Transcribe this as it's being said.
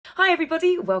Hi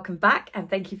everybody, welcome back and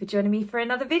thank you for joining me for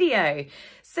another video.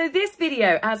 So this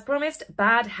video, as promised,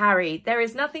 Bad Harry. There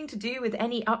is nothing to do with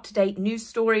any up-to-date news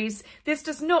stories. This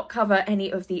does not cover any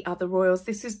of the other royals.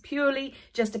 This is purely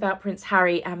just about Prince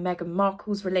Harry and Meghan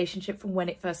Markle's relationship from when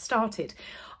it first started.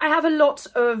 I have a lot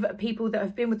of people that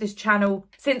have been with this channel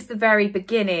since the very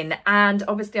beginning, and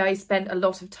obviously I spent a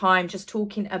lot of time just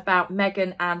talking about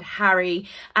Meghan and Harry,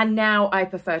 and now I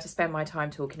prefer to spend my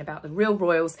time talking about the real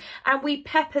royals, and we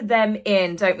pepper them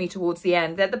in, don't we, towards the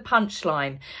end. They're the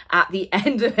punchline at the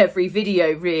end of every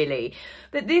video, really.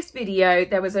 But this video,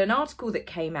 there was an article that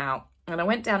came out and I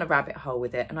went down a rabbit hole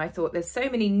with it, and I thought there's so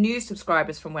many new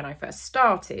subscribers from when I first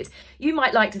started. You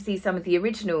might like to see some of the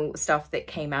original stuff that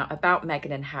came out about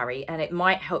Meghan and Harry, and it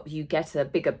might help you get a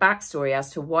bigger backstory as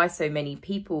to why so many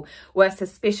people were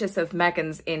suspicious of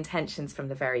Meghan's intentions from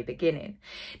the very beginning.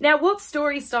 Now, what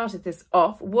story started this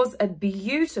off was a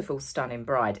beautiful, stunning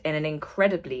bride in an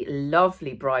incredibly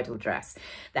lovely bridal dress.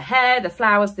 The hair, the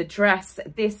flowers, the dress,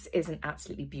 this is an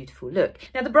absolutely beautiful look.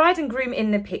 Now, the bride and groom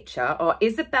in the picture are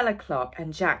Isabella Clark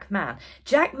and Jack Mann.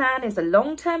 Jack Mann is a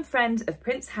long-term friend of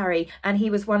Prince Harry, and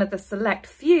he was one of the select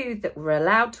few that were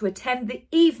allowed to attend the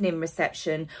evening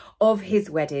reception of his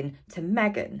wedding to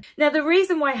Meghan. Now, the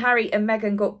reason why Harry and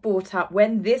Meghan got brought up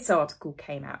when this article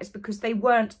came out is because they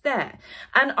weren't there.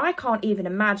 And I can't even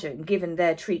imagine, given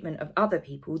their treatment of other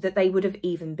people, that they would have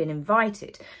even been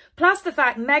invited. Plus the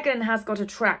fact Meghan has got a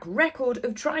track record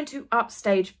of trying to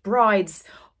upstage brides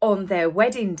on their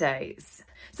wedding days.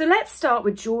 So let's start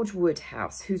with George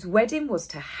Woodhouse, whose wedding was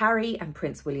to Harry and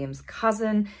Prince William's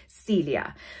cousin,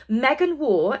 Celia. Meghan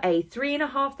wore a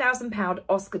 £3,500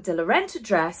 Oscar de la Renta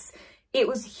dress. It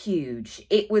was huge.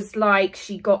 It was like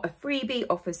she got a freebie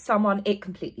off of someone. It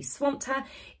completely swamped her.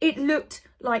 It looked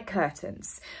like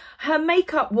curtains. Her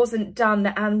makeup wasn't done,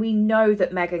 and we know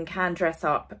that Meghan can dress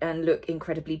up and look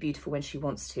incredibly beautiful when she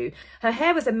wants to. Her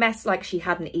hair was a mess, like she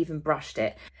hadn't even brushed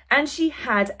it. And she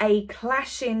had a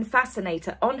clashing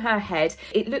fascinator on her head.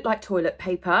 It looked like toilet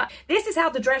paper. This is how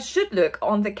the dress should look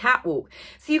on the catwalk.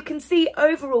 So you can see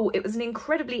overall it was an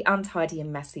incredibly untidy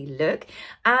and messy look.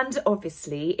 And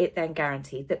obviously it then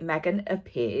guaranteed that Meghan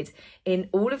appeared in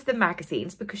all of the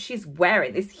magazines because she's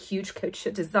wearing this huge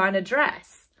couture designer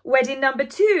dress. Wedding number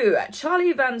 2,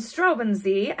 Charlie van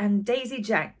Straubenzee and Daisy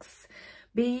Jenks.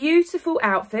 Beautiful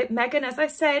outfit. Meghan, as I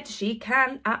said, she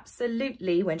can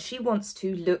absolutely, when she wants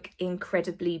to, look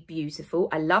incredibly beautiful.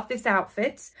 I love this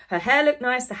outfit. Her hair looked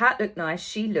nice, the hat looked nice.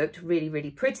 She looked really,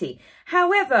 really pretty.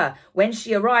 However, when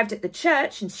she arrived at the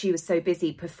church and she was so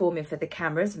busy performing for the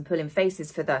cameras and pulling faces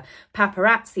for the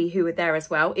paparazzi who were there as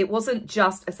well, it wasn't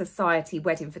just a society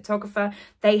wedding photographer.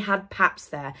 They had paps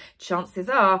there. Chances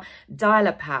are,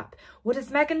 dial-a pap. What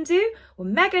does Meghan do? Well,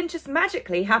 Meghan just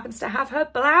magically happens to have her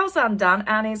blouse undone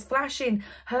and is flashing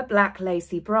her black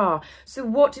lacy bra. So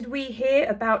what did we hear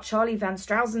about Charlie van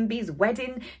Strausenbee's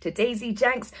wedding to Daisy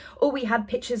Jenks? Oh, we had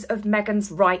pictures of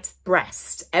Meghan's right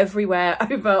breast everywhere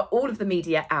over all of the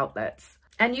media outlets.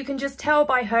 And you can just tell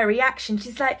by her reaction,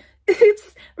 she's like,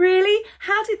 oops, really?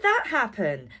 How did that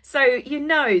happen? So you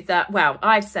know that, well,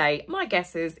 I'd say, my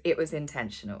guess is it was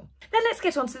intentional. Then let's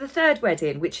get on to the third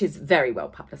wedding, which is very well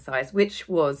publicised, which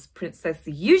was Princess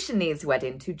Eugenie's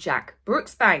wedding to Jack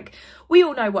Brooksbank. We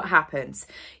all know what happened.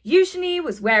 Eugenie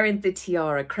was wearing the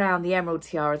tiara crown, the emerald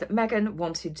tiara that Meghan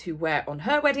wanted to wear on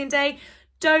her wedding day.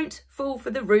 Don't fall for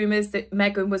the rumours that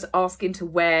Meghan was asking to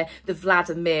wear the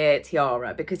Vladimir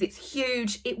tiara because it's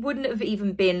huge. It wouldn't have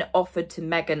even been offered to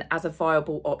Meghan as a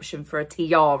viable option for a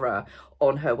tiara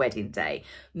on her wedding day.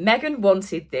 Meghan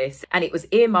wanted this, and it was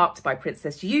earmarked by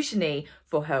Princess Eugenie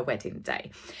for her wedding day.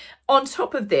 On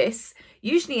top of this,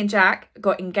 Eugenie and Jack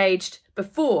got engaged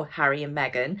before Harry and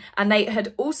Meghan, and they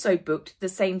had also booked the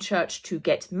same church to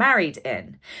get married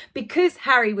in. Because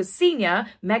Harry was senior,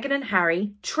 Meghan and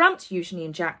Harry trumped Eugenie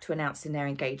and Jack to announcing their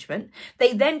engagement.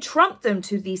 They then trumped them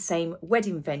to the same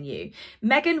wedding venue.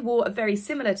 Meghan wore a very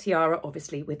similar tiara,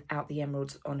 obviously without the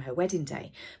emeralds, on her wedding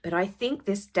day. But I think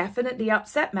this definitely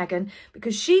upset Meghan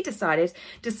because she decided,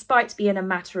 despite being a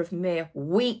matter of mere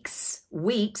weeks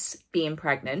being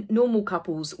pregnant, normal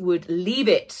couples would leave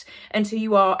it until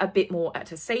you are a bit more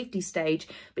at a safety stage,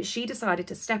 but she decided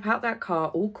to step out that car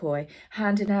all coy,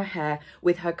 hand in her hair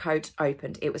with her coat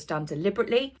opened. It was done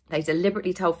deliberately. They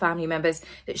deliberately told family members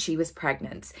that she she was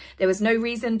pregnant. There was no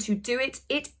reason to do it.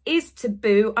 It is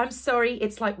taboo. I'm sorry.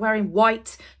 It's like wearing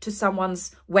white to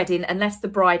someone's wedding, unless the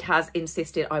bride has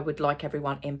insisted, I would like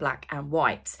everyone in black and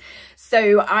white.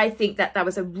 So I think that that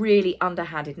was a really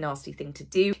underhanded, nasty thing to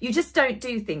do. You just don't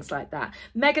do things like that.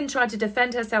 Meghan tried to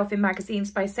defend herself in magazines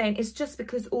by saying it's just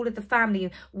because all of the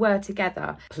family were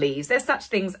together. Please, there's such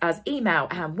things as email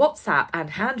and WhatsApp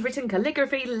and handwritten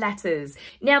calligraphy letters.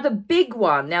 Now the big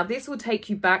one, now this will take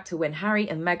you back to when Harry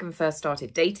and Meghan first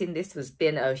started dating. This has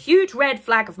been a huge red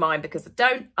flag of mine because I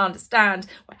don't understand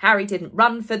why Harry didn't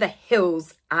run for the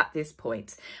hills at this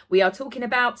point. We are talking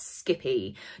about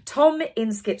Skippy, Tom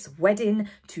in Skip's wedding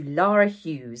to Lara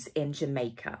Hughes in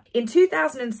Jamaica. In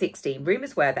 2016,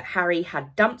 rumours were that Harry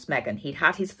had dumped Meghan. He'd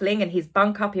had his fling and his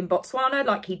bunk up in Botswana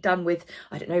like he'd done with,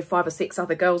 I don't know, 5 or 6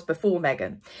 other girls before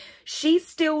Meghan. She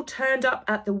still turned up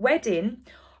at the wedding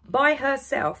by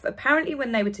herself. Apparently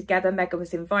when they were together, Meghan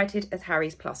was invited as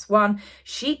Harry's +1.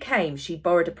 She came, she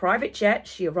borrowed a private jet,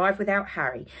 she arrived without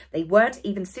Harry. They weren't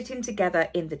even sitting together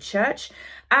in the church.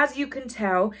 As you can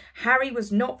tell, Harry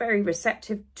was not very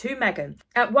receptive to Meghan.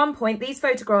 At one point, these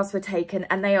photographs were taken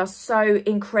and they are so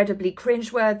incredibly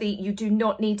cringeworthy. You do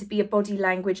not need to be a body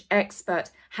language expert.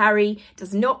 Harry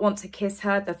does not want to kiss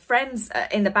her. The friends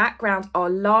in the background are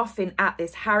laughing at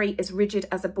this. Harry is rigid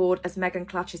as a board as Meghan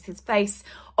clutches his face,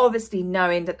 obviously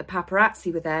knowing that the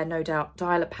paparazzi were there, no doubt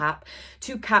dial-a-pap,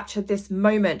 to capture this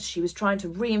moment. She was trying to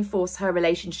reinforce her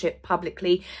relationship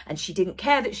publicly and she didn't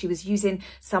care that she was using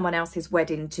someone else's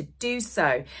wedding to do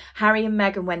so. Harry and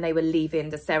Meghan, when they were leaving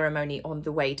the ceremony on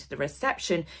the way to the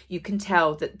reception, you can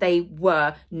tell that they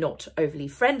were not overly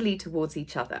friendly towards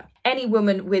each other. Any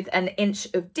woman with an inch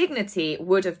of dignity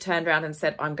would have turned around and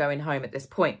said, I'm going home at this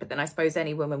point. But then I suppose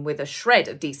any woman with a shred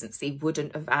of decency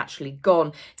wouldn't have actually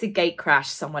gone to gate crash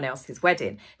someone else's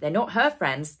wedding. They're not her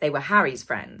friends, they were Harry's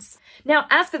friends. Now,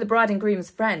 as for the bride and groom's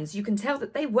friends, you can tell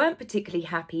that they weren't particularly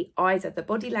happy either. The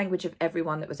body language of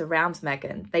everyone that was around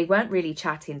Meghan, they weren't really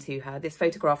chatting to her. This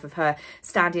photograph of her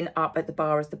standing up at the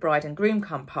bar as the bride and groom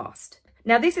come past.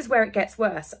 Now, this is where it gets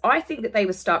worse. I think that they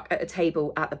were stuck at a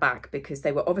table at the back because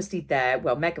they were obviously there,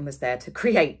 well, Meghan was there to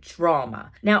create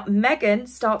drama. Now, Meghan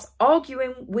starts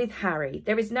arguing with Harry.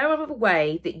 There is no other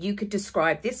way that you could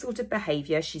describe this sort of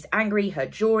behaviour. She's angry, her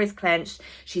jaw is clenched,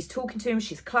 she's talking to him,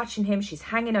 she's clutching him, she's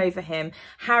hanging over him.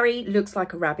 Harry looks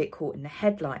like a rabbit caught in the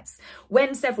headlights.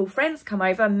 When several friends come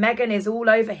over, Meghan is all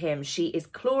over him. She is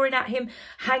clawing at him,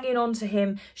 hanging on to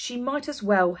him. She might as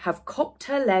well have cocked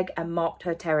her leg and marked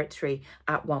her territory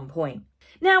at one point.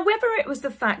 Now, whether it was the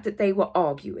fact that they were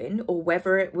arguing or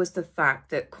whether it was the fact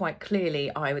that quite clearly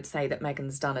I would say that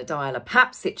Meghan's done a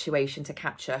dial-a-pap situation to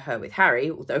capture her with Harry,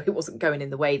 although it wasn't going in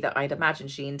the way that I'd imagined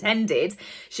she intended.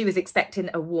 She was expecting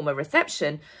a warmer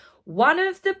reception. One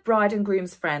of the bride and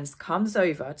groom's friends comes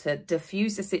over to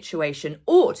diffuse the situation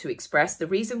or to express the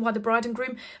reason why the bride and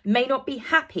groom may not be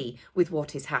happy with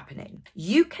what is happening.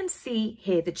 You can see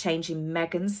here the change in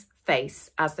Meghan's face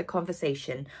as the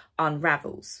conversation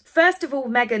unravels. First of all,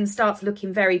 Meghan starts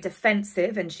looking very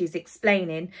defensive and she's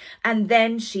explaining, and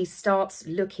then she starts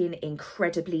looking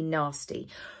incredibly nasty.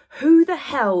 Who the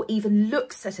hell even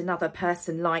looks at another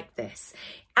person like this?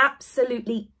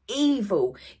 Absolutely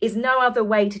evil is no other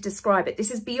way to describe it. This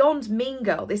is beyond mean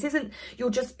girl. This isn't you're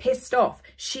just pissed off.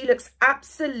 She looks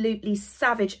absolutely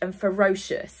savage and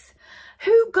ferocious.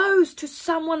 Who goes to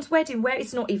someone's wedding where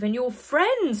it's not even your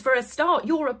friends? For a start,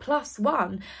 you're a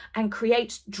 +1 and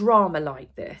creates drama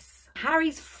like this.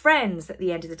 Harry's friends, at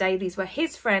the end of the day, these were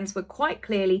his friends, were quite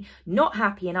clearly not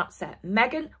happy and upset.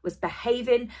 Meghan was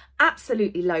behaving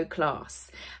absolutely low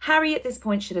class. Harry at this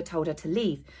point should have told her to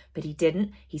leave, but he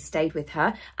didn't. He stayed with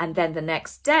her. And then the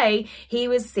next day, he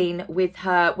was seen with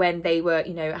her when they were,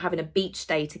 you know, having a beach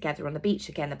day together on the beach.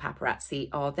 Again, the paparazzi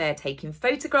are there taking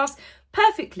photographs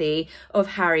perfectly of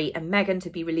Harry and Meghan to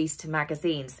be released to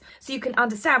magazines. So you can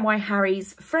understand why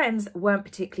Harry's friends weren't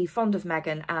particularly fond of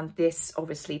Meghan and this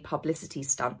obviously publicity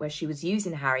stunt where she was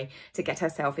using Harry to get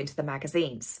herself into the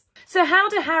magazines. So how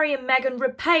do Harry and Meghan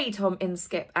repay Tom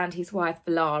Inskip and his wife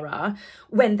Lara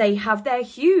when they have their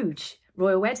huge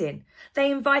royal wedding? They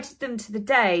invited them to the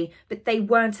day, but they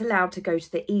weren't allowed to go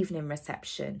to the evening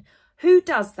reception. Who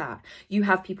does that? You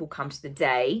have people come to the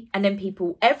day and then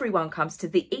everyone comes to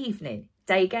the evening.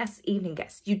 Day guests, evening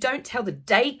guests. You don't tell the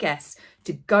day guests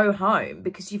to go home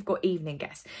because you've got evening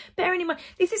guests. Bearing in mind,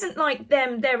 this isn't like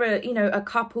them. They're a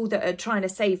couple that are trying to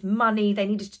save money. They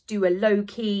needed to do a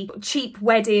low-key, cheap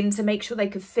wedding to make sure they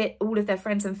could fit all of their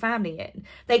friends and family in.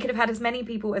 They could have had as many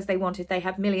people as they wanted. They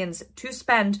had millions to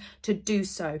spend to do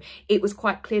so. It was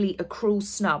quite clearly a cruel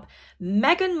snub.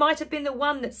 Meghan might have been the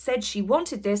one that said she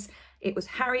wanted this. It was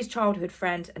Harry's childhood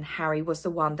friend, and Harry was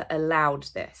the one that allowed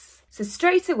this. So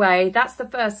straight away, that's the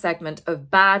first segment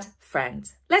of bad friend.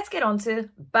 Let's get on to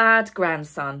bad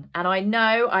grandson. And I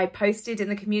know I posted in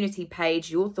the community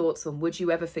page your thoughts on would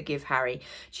you ever forgive Harry?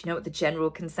 Do you know what the general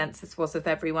consensus was of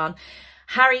everyone?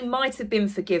 Harry might have been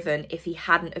forgiven if he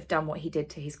hadn't have done what he did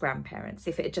to his grandparents,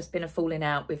 if it had just been a falling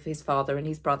out with his father and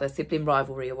his brother, sibling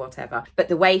rivalry or whatever. But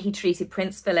the way he treated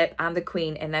Prince Philip and the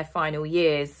Queen in their final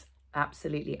years,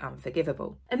 absolutely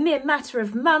unforgivable. A mere matter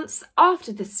of months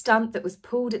after the stunt that was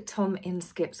pulled at Tom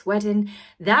Inskip's wedding,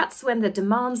 that's when the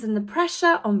demands and the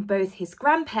pressure on both his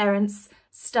grandparents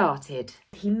started.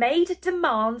 He made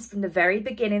demands from the very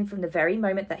beginning, from the very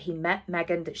moment that he met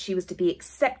Meghan, that she was to be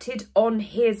accepted on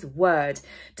his word,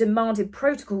 demanded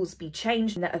protocols be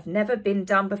changed that have never been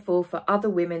done before for other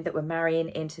women that were marrying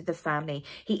into the family.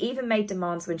 He even made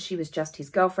demands when she was just his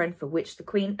girlfriend, for which the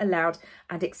Queen allowed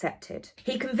and accepted.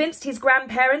 He convinced his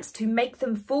grandparents to make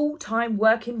them full-time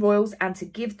working royals and to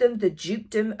give them the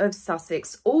dukedom of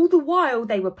Sussex. All the while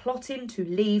they were plotting to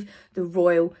leave the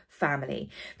royal family.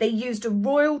 They used a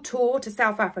royal tour to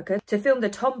South Africa to film the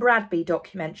Tom Bradby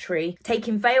documentary,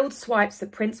 taking veiled swipes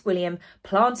at Prince William,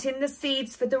 planting the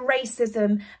seeds for the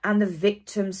racism and the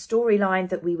victim storyline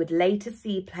that we would later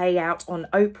see play out on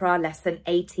Oprah less than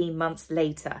 18 months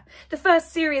later. The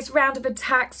first serious round of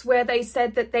attacks where they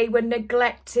said that they were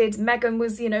neglected, Meghan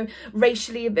was,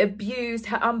 racially abused,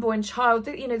 her unborn child,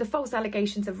 the false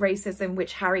allegations of racism,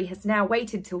 which Harry has now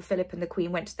waited till Philip and the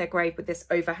Queen went to their grave with this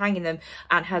overhanging them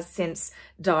and has since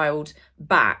dialed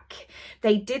back.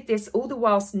 They did this all the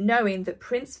whilst knowing that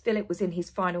Prince Philip was in his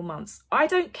final months. I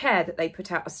don't care that they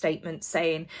put out a statement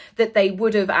saying that they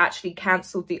would have actually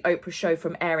cancelled the Oprah show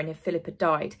from airing if Philip had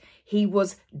died. He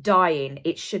was dying.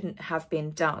 It shouldn't have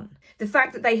been done. The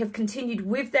fact that they have continued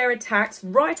with their attacks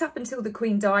right up until the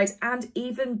Queen died and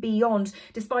even beyond,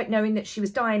 despite knowing that she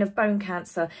was dying of bone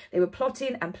cancer, they were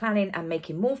plotting and planning and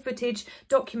making more footage,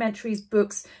 documentaries,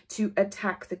 books to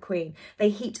attack the Queen. They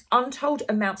heaped untold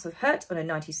amounts of hurt on a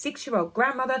 96-year-old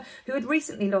grandmother who had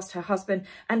recently lost her husband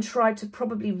and tried to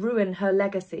probably ruin her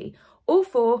legacy, all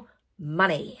for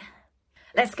money.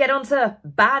 Let's get on to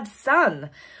bad son.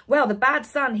 Well, the bad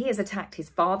son, he has attacked his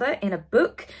father in a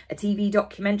book, a TV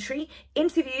documentary,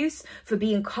 interviews for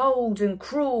being cold and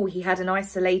cruel. He had an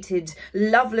isolated,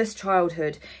 loveless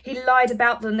childhood. He lied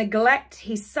about the neglect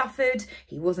he suffered.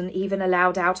 He wasn't even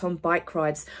allowed out on bike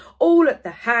rides, all at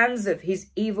the hands of his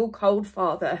evil, cold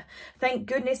father. Thank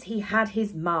goodness he had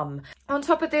his mum. On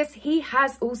top of this, he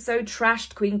has also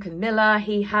trashed Queen Camilla.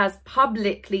 He has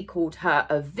publicly called her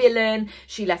a villain.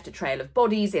 She left a trail of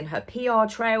bodies in her PR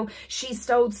trail. She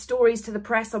stole stories to the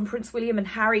press on Prince William and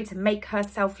Harry to make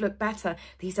herself look better.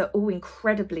 These are all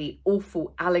incredibly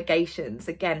awful allegations.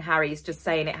 Again, Harry is just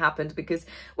saying it happened because,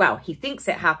 well, he thinks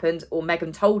it happened or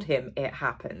Meghan told him it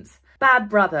happened. Bad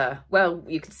brother. Well,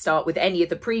 you could start with any of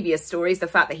the previous stories, the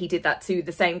fact that he did that to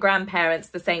the same grandparents,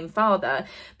 the same father.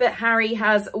 But Harry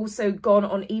has also gone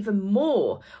on even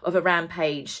more of a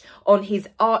rampage on his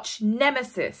arch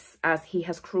nemesis, as he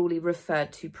has cruelly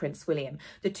referred to Prince William.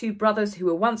 The two brothers who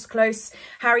were once close,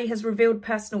 Harry has revealed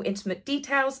personal intimate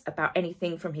details about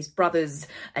anything from his brother's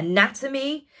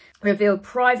anatomy, revealed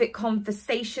private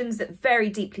conversations at very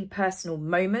deeply personal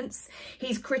moments.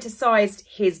 He's criticised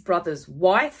his brother's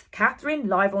wife, Catherine,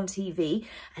 live on TV,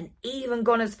 and even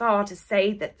gone as far to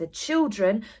say that the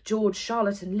children, George,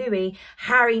 Charlotte and Louis,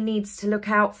 Harry needs to look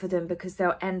out for them because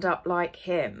they'll end up like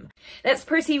him. That's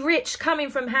pretty rich coming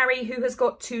from Harry, who has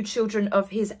got two children of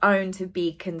his own to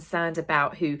be concerned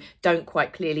about, who don't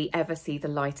quite clearly ever see the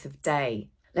light of day.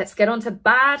 Let's get on to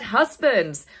bad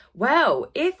husbands.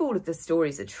 Well, if all of the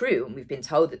stories are true, and we've been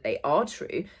told that they are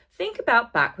true, think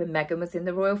about back when Meghan was in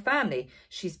the royal family.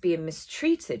 She's being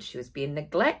mistreated, she was being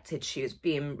neglected, she was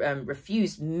being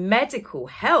refused medical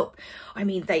help. I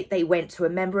mean, they went to a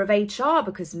member of HR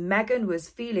because Meghan was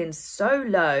feeling so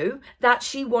low that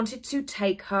she wanted to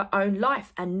take her own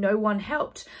life and no one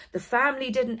helped. The family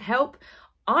didn't help.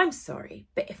 I'm sorry,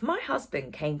 but if my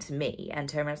husband came to me and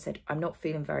turned around and said, I'm not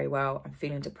feeling very well, I'm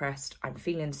feeling depressed, I'm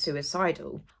feeling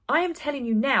suicidal, I am telling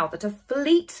you now that a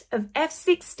fleet of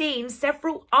F-16,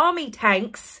 several army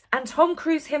tanks, and Tom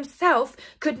Cruise himself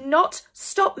could not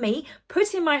stop me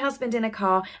putting my husband in a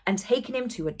car and taking him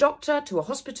to a doctor, to a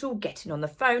hospital, getting on the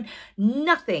phone.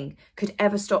 Nothing could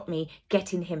ever stop me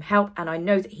getting him help, and I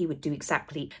know that he would do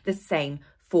exactly the same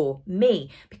for me.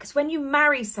 Because when you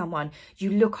marry someone,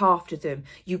 you look after them,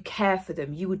 you care for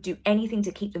them, you would do anything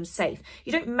to keep them safe.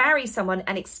 You don't marry someone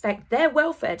and expect their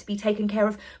welfare to be taken care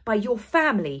of by your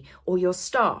family or your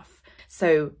staff.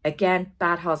 So again,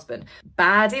 bad husband.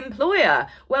 Bad employer.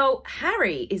 Well,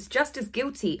 Harry is just as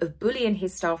guilty of bullying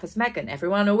his staff as Meghan.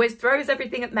 Everyone always throws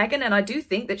everything at Meghan, and I do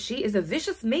think that she is a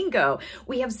vicious mean girl.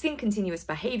 We have seen continuous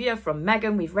behaviour from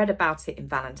Meghan. We've read about it in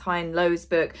Valentine Lowe's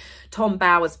book, Tom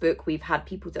Bower's book. We've had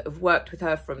people that have worked with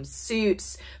her from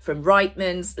Suits, from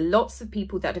Reitman's, lots of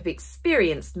people that have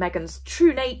experienced Meghan's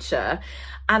true nature,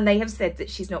 and they have said that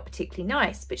she's not particularly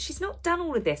nice, but she's not done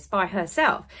all of this by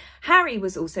herself. Harry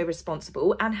was also responsible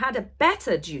and had a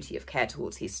better duty of care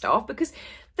towards his staff because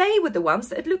they were the ones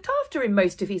that had looked after him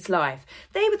most of his life.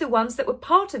 They were the ones that were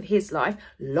part of his life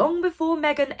long before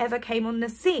Meghan ever came on the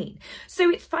scene. So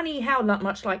it's funny how,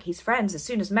 much like his friends, as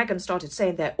soon as Meghan started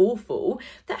saying they're awful,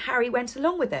 that Harry went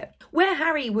along with it. Where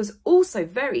Harry was also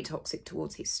very toxic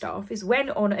towards his staff is when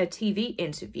on a TV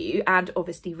interview, and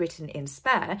obviously written in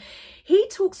Spare, he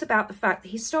talks about the fact that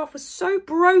his staff was so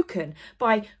broken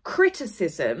by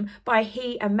criticism by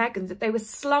he and Meghan that they were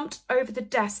slumped over the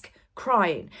desk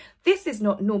crying. This is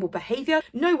not normal behaviour.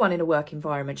 No one in a work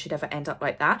environment should ever end up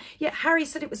like that. Yet Harry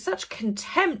said it was such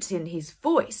contempt in his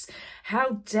voice.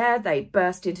 How dare they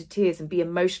burst into tears and be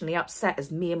emotionally upset as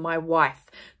me and my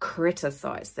wife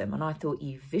criticised them. And I thought,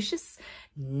 you vicious,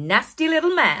 nasty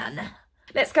little man.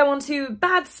 Let's go on to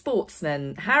bad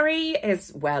sportsman. Harry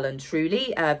is well and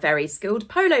truly a very skilled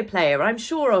polo player. I'm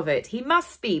sure of it. He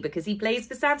must be because he plays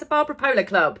for Santa Barbara Polo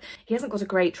Club. He hasn't got a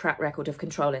great track record of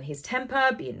controlling his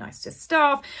temper, being nice to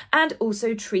staff, and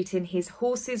also treating his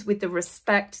horses with the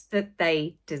respect that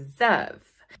they deserve.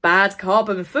 Bad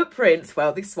carbon footprints.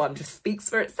 Well, this one just speaks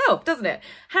for itself, doesn't it?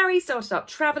 Harry started up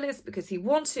Travellers because he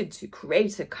wanted to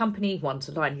create a company, one,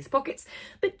 to line his pockets,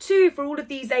 but two, for all of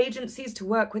these agencies to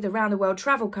work with around the world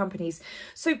travel companies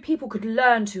so people could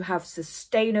learn to have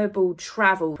sustainable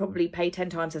travel, probably pay 10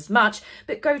 times as much,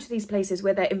 but go to these places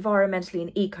where they're environmentally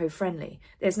and eco-friendly.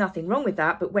 There's nothing wrong with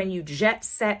that, but when you jet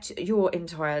set your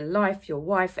entire life, your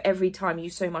wife, every time you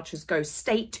so much as go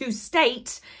state to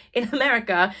state in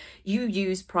America, you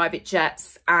use private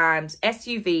jets and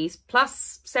SUVs,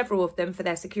 plus several of them for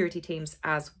their security teams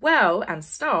as well and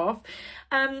staff,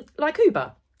 like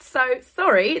Uber. So,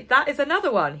 sorry, that is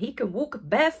another one. He can walk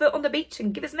barefoot on the beach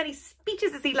and give as many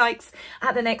speeches as he likes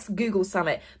at the next Google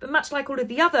summit. But much like all of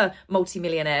the other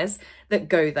multimillionaires that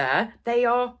go there, they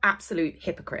are absolute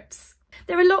hypocrites.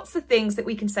 There are lots of things that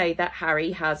we can say that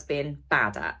Harry has been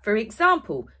bad at. For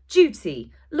example,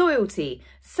 duty, loyalty,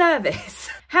 service.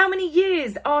 How many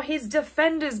years are his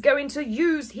defenders going to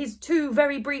use his 2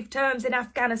 very brief terms in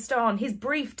Afghanistan, his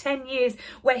brief 10 years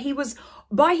where he was,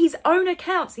 by his own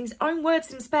accounts, his own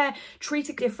words in Spare,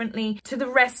 treated differently to the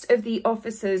rest of the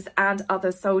officers and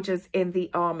other soldiers in the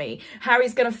army?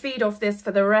 Harry's going to feed off this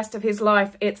for the rest of his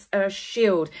life. It's a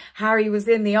shield. Harry was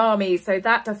in the army, so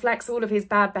that deflects all of his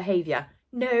bad behaviour.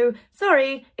 No,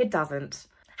 sorry, it doesn't.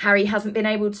 Harry hasn't been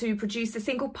able to produce a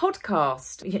single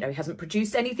podcast. You know, he hasn't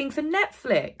produced anything for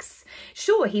Netflix.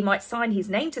 Sure, he might sign his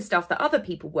name to stuff that other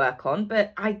people work on,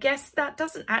 but I guess that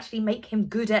doesn't actually make him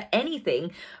good at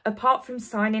anything apart from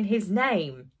signing his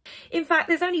name. In fact,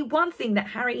 there's only one thing that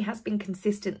Harry has been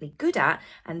consistently good at,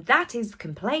 and that is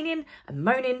complaining and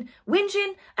moaning,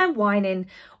 whinging and whining,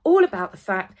 all about the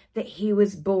fact that he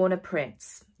was born a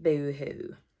prince.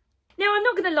 Boo-hoo. Now, I'm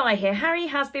not going to lie here, Harry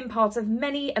has been part of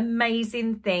many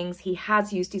amazing things. He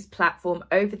has used his platform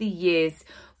over the years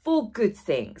for good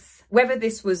things. Whether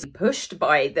this was pushed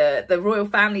by the royal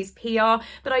family's PR,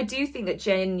 but I do think that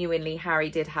genuinely Harry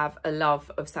did have a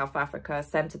love of South Africa,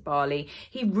 Centre Bali.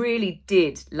 He really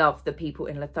did love the people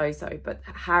in Lesotho, but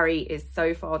Harry is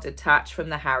so far detached from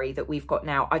the Harry that we've got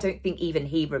now. I don't think even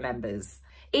he remembers.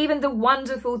 Even the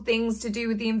wonderful things to do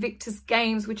with the Invictus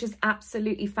Games, which is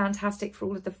absolutely fantastic for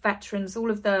all of the veterans, all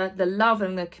of the love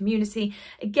and the community.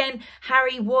 Again,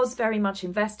 Harry was very much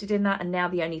invested in that, and now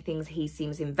the only things he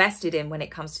seems invested in when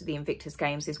it comes to the Invictus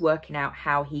Games is working out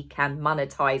how he can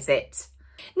monetize it.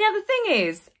 Now, the thing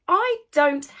is, I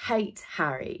don't hate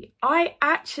Harry. I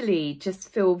actually just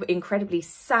feel incredibly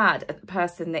sad at the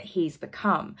person that he's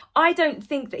become. I don't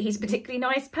think that he's a particularly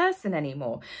nice person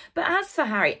anymore. But as for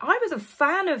Harry, I was a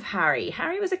fan of Harry.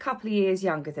 Harry was a couple of years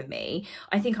younger than me.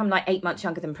 I think I'm like 8 months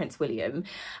younger than Prince William.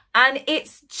 And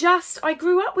it's just, I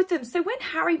grew up with them. So when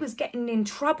Harry was getting in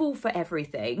trouble for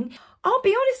everything, I'll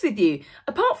be honest with you,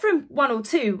 apart from 1 or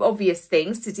 2 obvious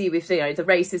things to do with, you know, the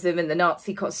racism and the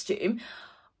Nazi costume,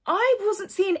 I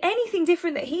wasn't seeing anything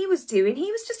different that he was doing.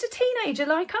 He was just a teenager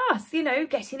like us, you know,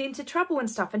 getting into trouble and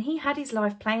stuff. And he had his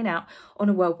life playing out on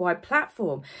a worldwide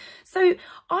platform. So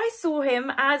I saw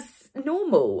him as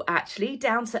normal, actually,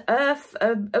 down to earth,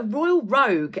 a royal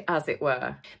rogue, as it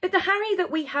were. But the Harry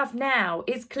that we have now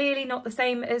is clearly not the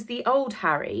same as the old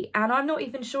Harry. And I'm not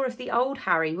even sure if the old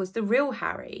Harry was the real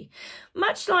Harry.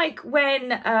 Much like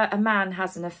when a man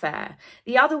has an affair,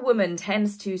 the other woman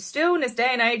tends to, still in this day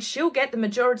and age, she'll get the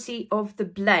majority of the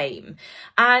blame,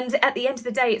 and at the end of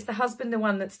the day it's the husband the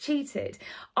one that's cheated.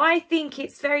 I think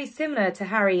it's very similar to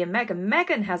Harry and Meghan.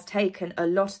 Meghan has taken a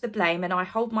lot of the blame, and I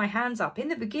hold my hands up. In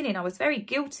the beginning I was very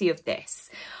guilty of this.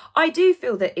 I do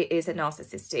feel that it is a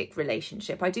narcissistic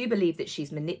relationship. I do believe that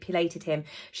she's manipulated him.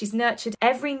 She's nurtured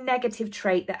every negative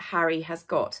trait that Harry has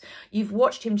got. You've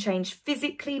watched him change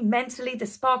physically, mentally, the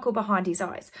sparkle behind his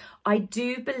eyes. I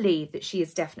do believe that she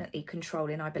is definitely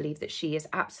controlling. I believe that she is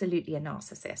absolutely a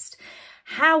narcissist.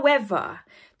 However,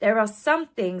 there are some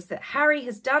things that Harry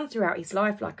has done throughout his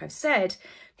life, like I've said.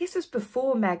 This was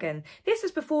before Meghan. This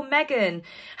was before Meghan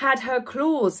had her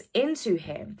claws into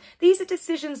him. These are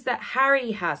decisions that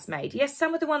Harry has made. Yes,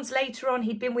 some of the ones later on,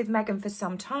 he'd been with Meghan for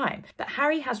some time. But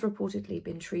Harry has reportedly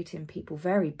been treating people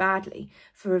very badly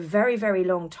for a very, very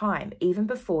long time, even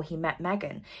before he met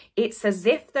Meghan. It's as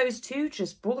if those two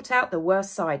just brought out the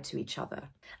worst side to each other.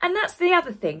 And that's the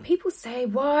other thing. People say,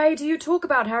 why do you talk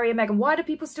about Harry and Meghan? Why do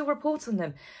people still report on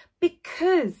them?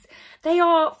 Because they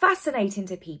are fascinating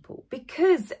to people,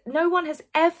 because no one has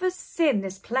ever seen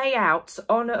this play out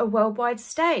on a worldwide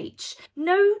stage.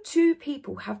 No two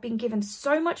people have been given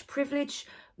so much privilege,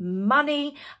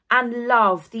 money and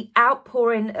love, the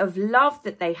outpouring of love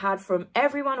that they had from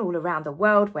everyone all around the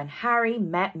world when Harry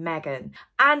met Meghan.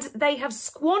 And they have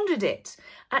squandered it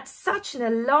at such an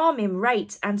alarming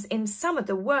rate and in some of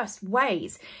the worst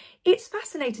ways. It's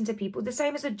fascinating to people, the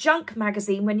same as a junk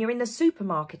magazine when you're in the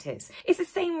supermarket is. It's the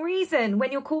same reason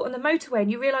when you're caught on the motorway and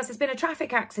you realise there's been a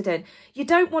traffic accident. You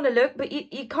don't want to look, but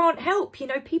you can't help. You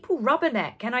know, people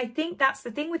rubberneck. And I think that's the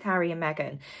thing with Harry and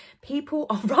Meghan. People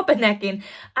are rubbernecking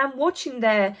and watching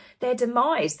their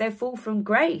demise, their fall from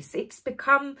grace. It's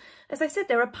become, as I said,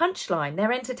 they're a punchline.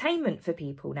 They're entertainment for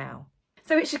people now.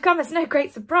 So it should come as no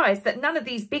great surprise that none of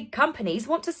these big companies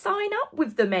want to sign up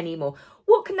with them anymore.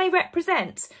 What can they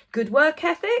represent? Good work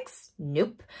ethics?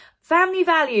 Nope. Family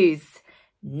values?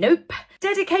 Nope.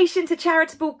 Dedication to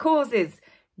charitable causes?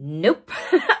 Nope.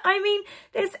 I mean,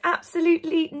 there's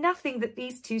absolutely nothing that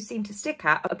these two seem to stick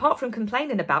at apart from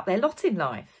complaining about their lot in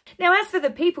life. Now, as for the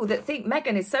people that think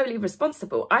Meghan is solely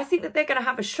responsible, I think that they're going to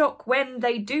have a shock when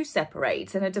they do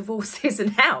separate and a divorce is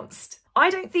announced. I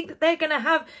don't think that they're going to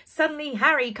have suddenly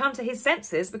Harry come to his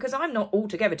senses, because I'm not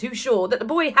altogether too sure that the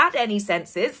boy had any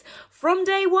senses from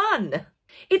day one.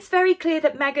 It's very clear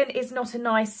that Meghan is not a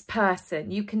nice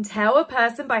person. You can tell a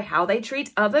person by how they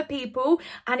treat other people,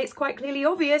 and it's quite clearly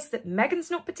obvious that Meghan's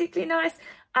not particularly nice,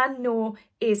 and nor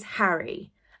is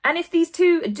Harry. And if these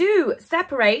two do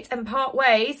separate and part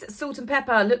ways, Salt and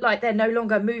Pepper look like they're no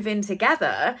longer moving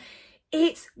together,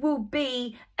 it will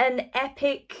be an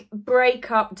epic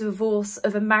breakup divorce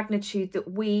of a magnitude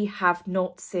that we have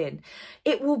not seen.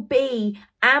 It will be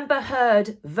Amber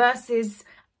Heard versus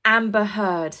Amber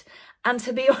Heard. And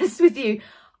to be honest with you,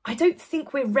 I don't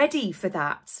think we're ready for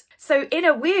that. So in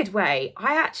a weird way,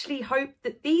 I actually hope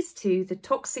that these two, the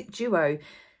toxic duo,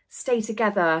 stay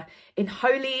together in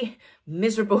holy,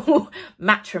 miserable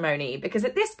matrimony, because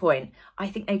at this point, I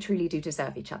think they truly do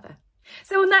deserve each other.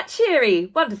 So on that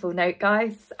cheery, wonderful note,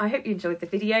 guys, I hope you enjoyed the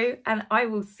video, and I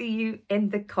will see you in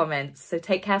the comments. So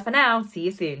take care for now. See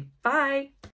you soon.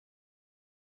 Bye.